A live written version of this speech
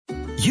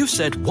You've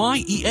said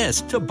YES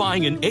to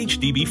buying an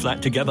HDB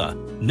flat together.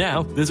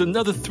 Now, there's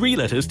another 3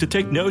 letters to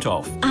take note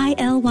of.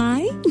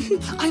 ILY?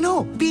 I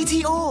know,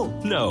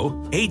 BTO. No,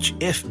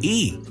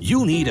 HFE.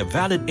 You'll need a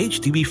valid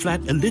HDB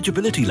flat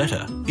eligibility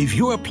letter if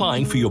you're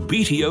applying for your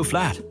BTO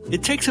flat.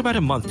 It takes about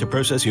a month to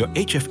process your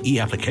HFE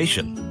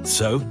application.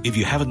 So, if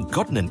you haven't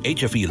gotten an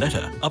HFE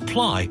letter,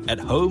 apply at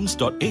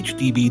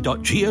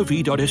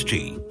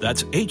homes.hdb.gov.sg.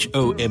 That's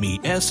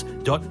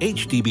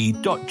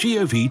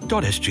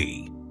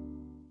homes.hdb.gov.sg.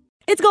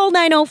 It's Gold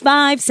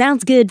 905.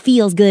 Sounds good,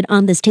 feels good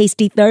on this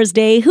tasty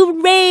Thursday.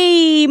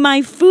 Hooray, my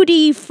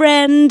foodie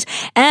friend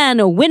and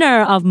a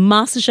winner of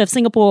Masterchef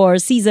Singapore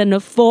Season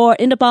 4,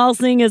 Inderpal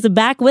Singh is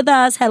back with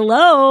us.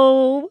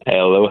 Hello.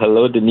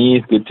 Hello,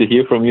 Denise. Good to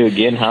hear from you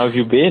again. How have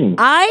you been?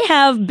 I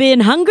have been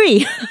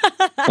hungry.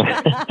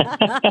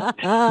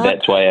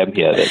 That's why I'm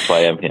here.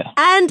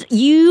 And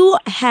you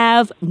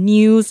have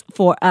news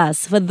for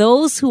us. For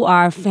those who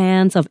are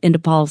fans of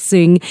Inderpal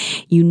Singh,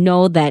 you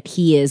know that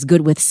he is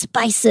good with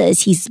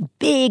spices. He's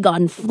big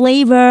on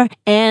flavor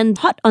and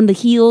hot on the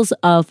heels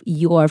of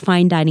your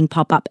fine dining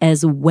pop-up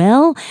as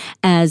well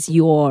as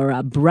your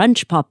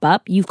brunch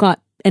pop-up. You've got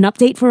an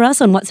update for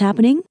us on what's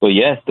happening? Well,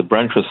 yes, the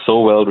brunch was so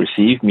well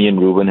received. Me and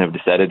Ruben have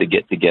decided to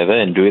get together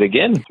and do it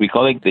again. We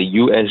call it the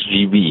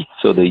USGB,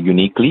 so the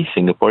Uniquely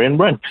Singaporean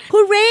Brunch.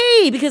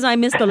 Hooray! Because I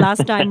missed the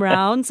last time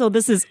round, so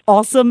this is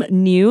awesome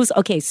news.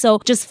 Okay, so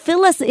just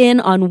fill us in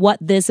on what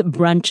this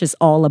brunch is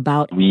all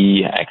about.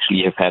 We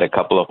actually have had a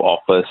couple of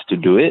offers to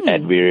do it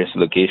at various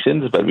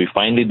locations, but we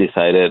finally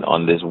decided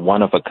on this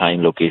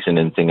one-of-a-kind location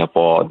in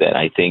Singapore that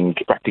I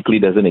think practically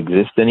doesn't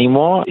exist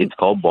anymore. It's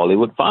called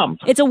Bollywood Farm.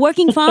 It's a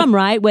working farm,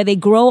 right? Where they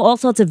grow all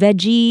sorts of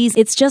veggies.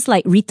 It's just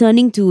like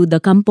returning to the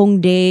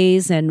kampong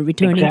days and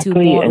returning to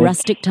more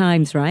rustic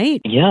times, right?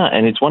 Yeah,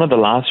 and it's one of the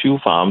last few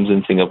farms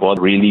in Singapore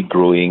really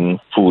growing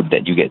food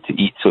that you get to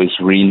eat. So it's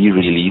really,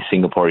 really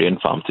Singaporean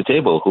farm to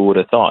table. Who would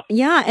have thought?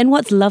 Yeah, and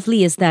what's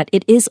lovely is that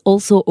it is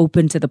also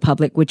open to the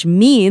public, which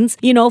means,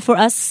 you know, for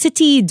us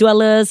city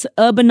dwellers,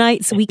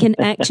 urbanites, we can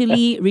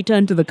actually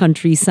return to the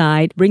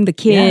countryside, bring the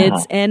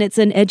kids, and it's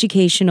an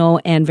educational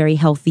and very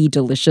healthy,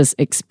 delicious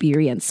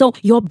experience. So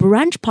your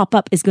brunch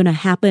pop-up is going to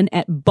happen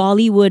at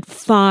Bollywood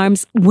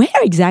Farms. Where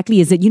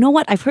exactly is it? You know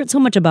what? I've heard so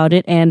much about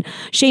it and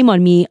shame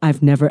on me,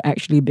 I've never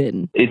actually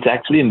been. It's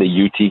actually in the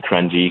UT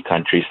Kranji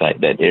countryside,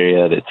 that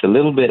area that's a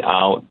little bit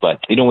out,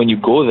 but you know, when you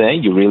go there,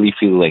 you really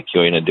feel like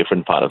you're in a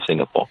different part of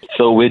Singapore.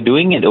 So we're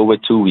doing it over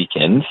 2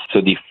 weekends.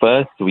 So the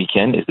first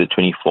weekend is the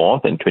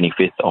 24th and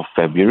 25th of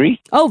February.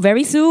 Oh,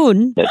 very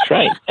soon. That's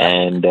right.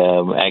 And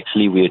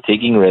actually, we're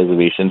taking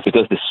reservations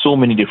because there's so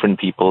many different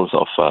peoples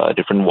of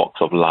different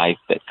walks of life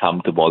that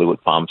come to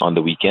Bollywood Farms on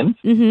the weekend.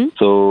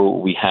 So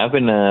we have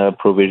a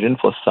provision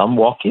for some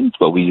walk-ins,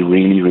 but we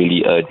really,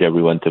 really urge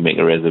everyone to make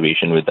a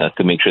reservation with us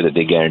to make sure that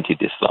they guarantee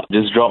this slot.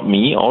 Just drop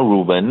me or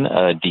Ruben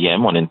a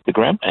DM on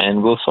Instagram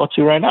and we'll sort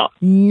you right out.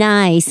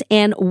 Nice.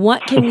 And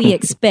what can we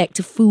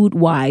expect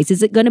food-wise?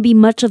 Is it going to be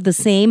much of the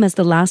same as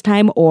the last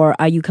time, or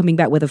are you coming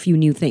back with a few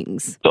new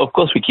things? So of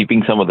course we're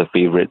keeping some of the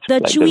favorites. The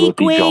like Chui the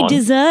Kueh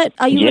dessert?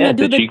 Are you going to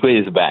do the Chui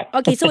Kueh is back.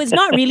 Okay, so it's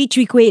not really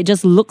Chui Kueh, it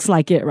just looks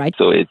like it, right?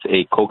 So it's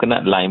a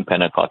coconut lime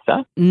panna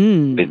cotta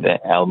with the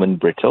almond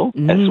brittle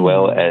as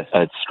well as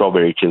a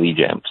strawberry chili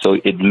jam. So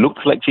it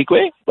looks like Chui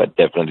Kueh, but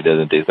definitely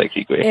doesn't taste like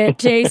Chui Kueh. It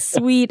tastes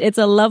sweet. It's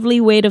a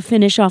lovely way to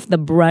finish off the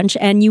brunch.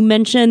 And you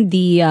mentioned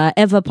the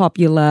ever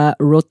popular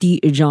Roti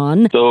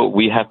John. So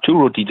we have 2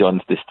 Roti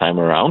Johns this time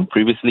around.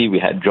 Previously we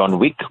had John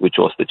Wick, which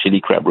was the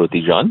chili crab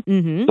Roti John.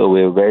 So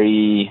we're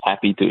very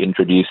happy to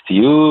introduce to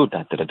you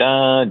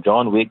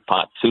John Wick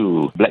Part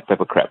 2, black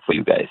pepper crab for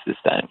you guys this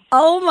time.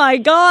 Oh my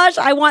gosh,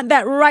 I want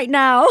that right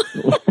now.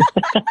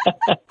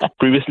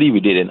 Previously we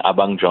did an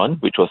Abang John,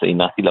 which was a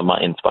nasi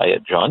lemak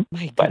inspired John.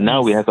 But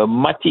now we have a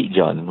Mati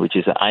John, which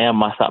is an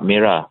ayam masak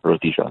merah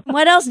Roti John.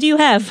 What else do you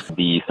have?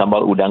 The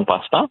sambal udang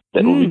pasta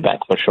that will be back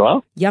for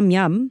sure. Yum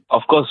yum.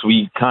 Of course,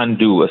 we can't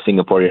do a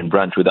Singaporean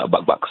brunch without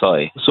bak bak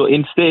soy. So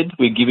instead,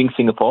 we're giving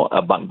Singapore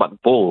a bak bak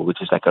bowl,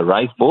 which is like a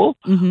rice bowl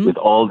with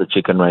all the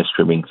chicken rice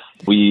trimmings.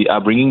 We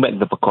are bringing back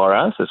the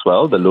pakoras as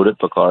well, the loaded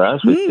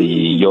pakoras with the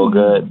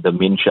yogurt, the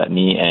mint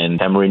chutney and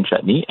tamarind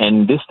chutney.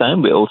 And this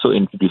time, we're also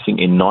introducing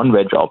a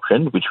non-veg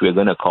option, which we're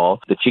going to call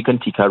the chicken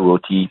tikka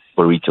roti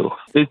burrito.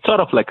 It's sort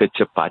of like a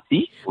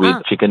chapati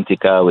with chicken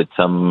tikka with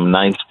some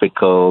nice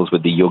pickles,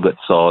 with the yogurt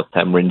sauce,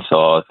 tamarind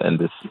sauce, and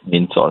this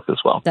mint sauce as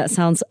well. That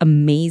sounds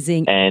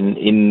amazing. And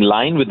in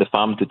line with the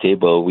farm to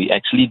table, we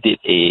actually did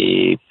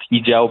a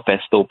hijau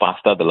pesto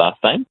pasta the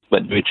last time,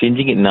 but we're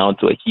changing it now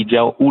to a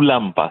hijau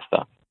ulam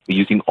pasta. We're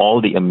using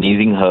all the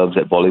amazing herbs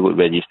at Bollywood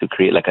Veggies to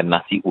create like a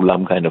nasi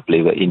ulam kind of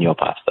flavor in your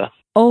pasta.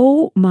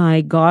 Oh my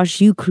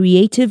gosh, you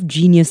creative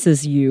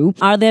geniuses, you.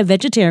 Are there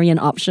vegetarian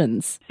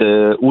options?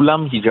 The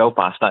ulam hijau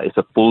pasta is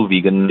a full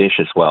vegan dish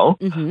as well.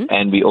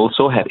 And we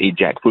also have a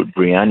jackfruit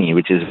biryani,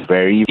 which is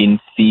very in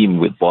theme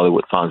with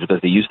Bollywood farms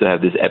because they used to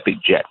have this epic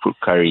jackfruit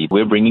curry.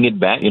 We're bringing it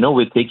back.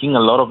 We're taking a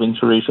lot of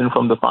inspiration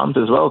from the farms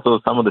as well. So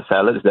some of the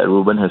salads that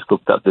Ruben has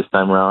cooked up this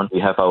time around, we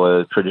have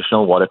our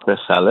traditional watercress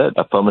salad,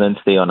 a permanent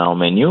stay on our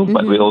menu,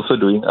 but we're also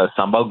doing a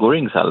sambal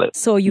goreng salad.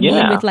 So you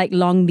mean with like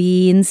long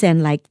beans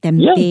and like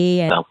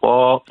tempeh and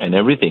pork and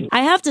everything.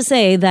 I have to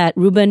say that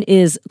Ruben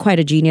is quite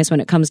a genius when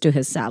it comes to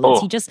his salads.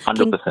 Oh, he just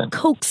 100%. can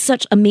coax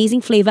such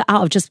amazing flavor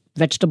out of just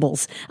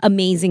vegetables.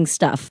 Amazing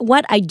stuff.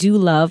 What I do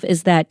love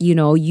is that,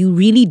 you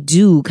really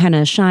do kind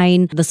of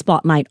shine the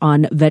spotlight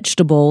on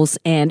vegetables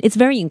and it's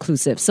very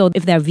inclusive. So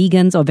if they're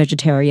vegans or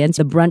vegetarians,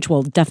 the brunch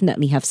will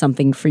definitely have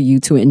something for you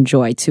to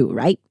enjoy too,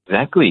 right?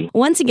 Exactly.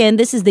 Once again,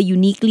 this is the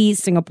Uniquely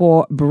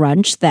Singapore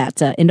brunch that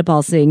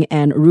Inderpal Singh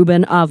and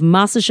Ruben of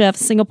Masterchef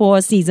Singapore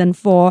Season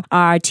 4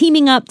 are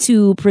teaming up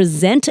to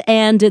present,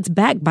 and it's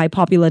backed by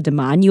popular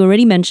demand. You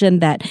already mentioned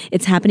that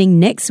it's happening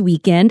next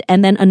weekend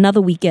and then another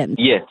weekend.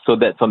 Yes, so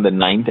that's on the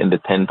 9th and the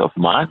 10th of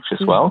March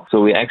as well. So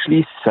we're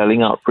actually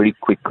selling out pretty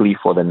quickly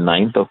for the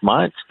 9th of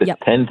March. The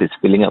 10th is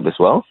filling up as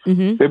well.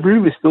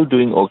 February, we're still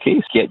doing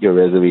okay. Get your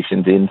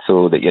reservations in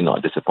so that you're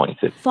not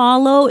disappointed.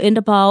 Follow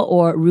Inderpal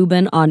or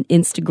Ruben on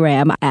Instagram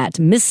at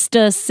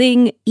Mr.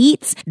 Singh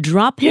Eats.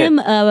 Drop him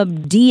a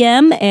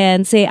DM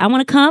and say, I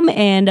want to come,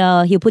 and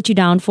he'll put you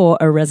down for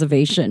a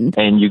reservation.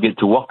 And you get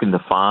to walk in the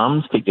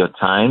farms, take your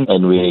time,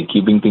 and we're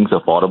keeping things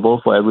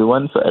affordable for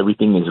everyone. So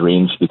everything is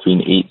ranged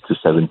between $8 to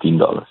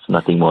 $17.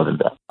 Nothing more than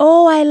that.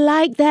 Oh, I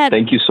like that.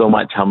 Thank you so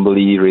much,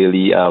 humbly,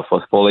 really,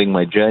 for following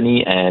my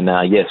journey. And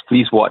yes,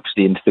 please watch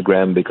the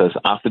Instagram because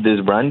after this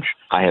brunch,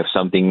 I have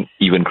something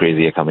even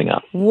crazier coming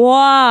up.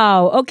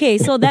 Wow. Okay,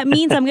 so that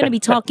means I'm going to be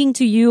talking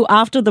to you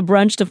after the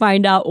brunch to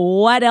find out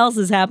what else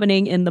is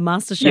happening in the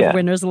MasterChef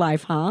winner's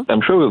life, huh?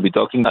 I'm sure we'll be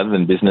talking other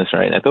than business,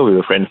 right? I thought we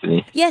were friends,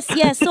 Denise. Yes.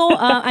 So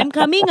I'm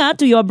coming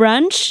to your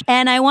brunch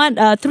and I want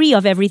 3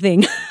 of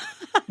everything.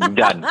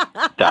 Done.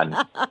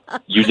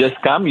 You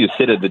just come, you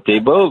sit at the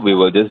table, we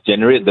will just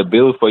generate the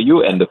bill for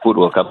you and the food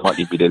will come out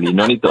immediately.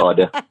 No need to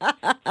order.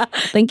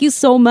 Thank you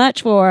so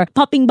much for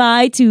popping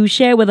by to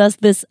share with us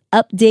this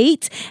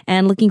update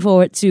and looking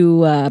forward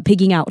to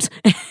pigging out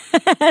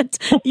at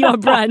your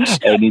brunch.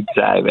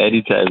 Anytime,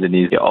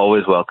 Denise. You're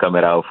always welcome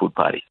at our food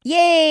party.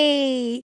 Yay!